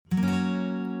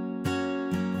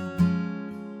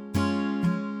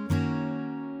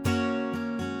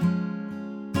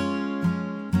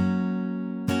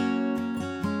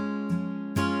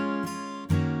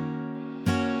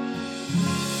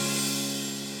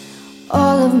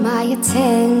all of my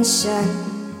attention,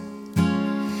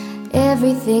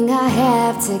 everything I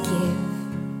have to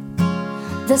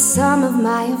give, the sum of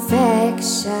my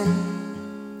affection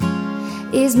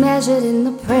is measured in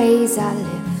the praise I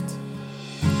lift.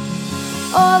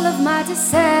 All of my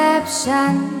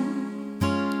deception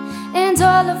and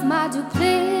all of my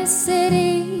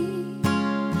duplicity,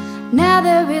 now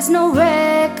there is no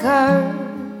record.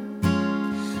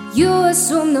 You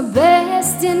assume the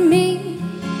best in me,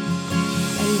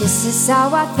 and this is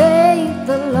how I thank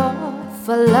the Lord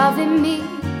for loving me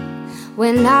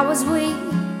when I was weak.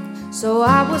 So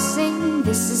I will sing,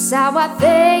 this is how I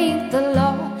thank the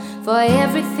Lord for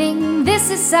everything. This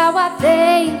is how I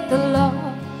thank the Lord.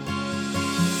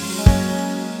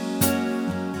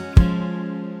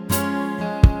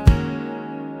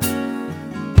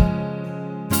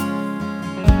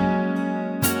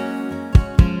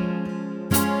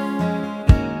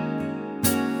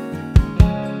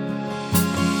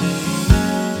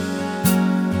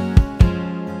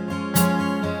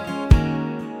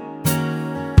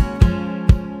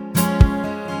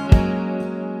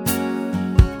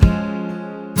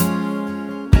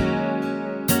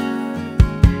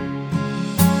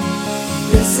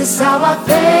 This is how I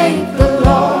thank the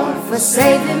Lord for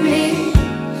saving me,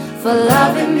 for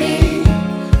loving me,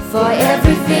 for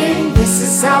everything. This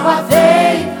is how I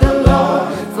thank the Lord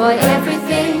for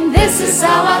everything. This is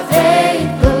how I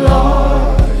thank the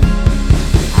Lord.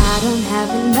 I don't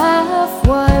have enough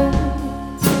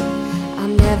words,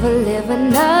 I'll never live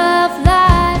enough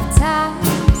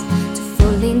lifetimes to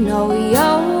fully know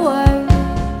your word,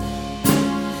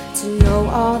 to know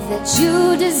all that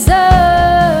you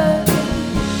deserve.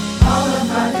 All of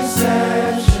my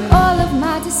deception, all of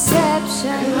my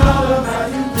deception, and all of my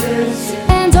duplicity,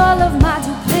 and all of my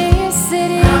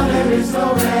duplicity. now there is no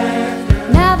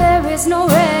record. Now there is no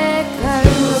record.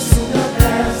 You assume the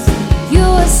best. You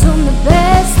assume the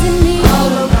best in me.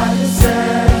 All of my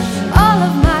deception, All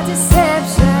of my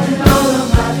deception, and all of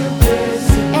my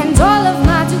duplicity, and all of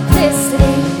my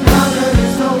duplicity. now there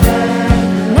is no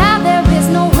record. Now there is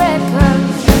no record.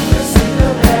 You assume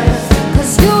the best.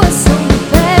 'Cause you assume the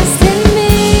best in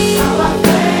me. How I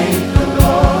thank the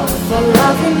Lord For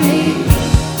loving me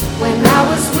when I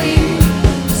was weak,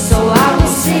 so I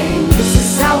will sing. This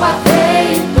is how I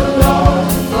thank the Lord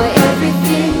for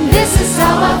everything. This is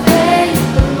how I thank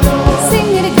the Lord. Sing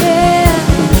it again.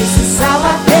 This is how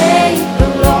I thank the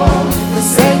Lord for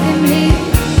saving me,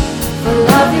 for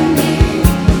loving me,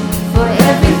 for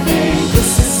everything.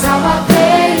 This is how I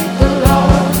thank the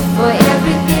Lord for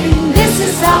everything. This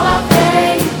is how I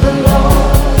thank the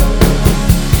Lord.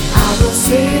 I will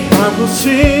sing. I will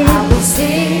sing, I will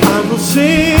sing, I will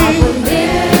sing, I will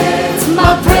lift my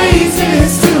my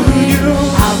praises to you.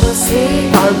 I will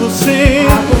sing, I will sing,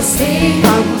 I will sing,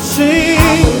 I will I sing,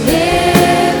 will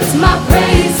lift my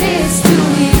praises to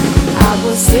you. I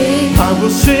will sing, I will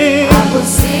sing, I will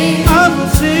sing, I will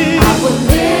sing, I will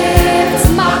lift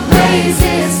my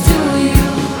praises to you.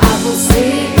 I will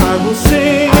sing, I will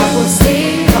sing, I will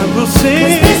sing, I will 'cause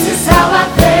sing. this is how I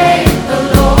thank the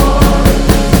Lord.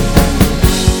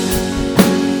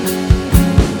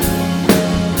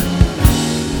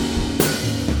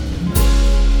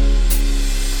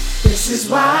 This is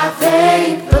why I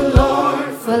thank the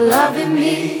Lord for loving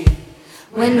me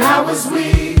when I was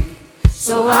weak.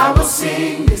 So I will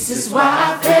sing. This is why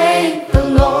I thank the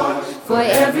Lord for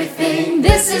everything.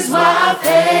 This is why I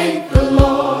thank the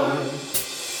Lord.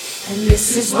 And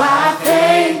this is why I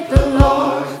thank the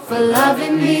Lord for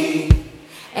loving me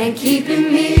and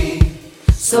keeping me.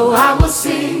 So I will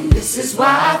sing. This is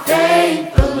why I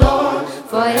thank the Lord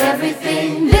for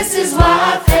everything. This is why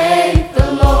I thank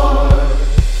the Lord.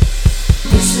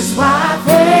 This is why I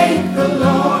thank the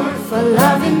Lord for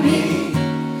loving me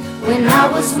when I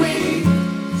was weak.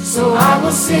 So I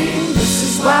will sing. This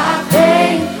is why I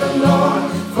thank the Lord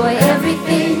for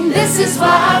everything. This is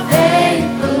why I thank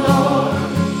the Lord.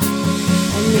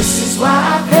 And this is why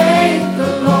I thank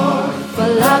the Lord for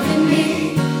loving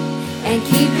me and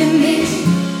keeping me.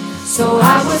 So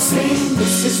I will sing.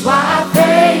 This is why I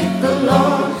thank the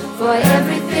Lord for everything.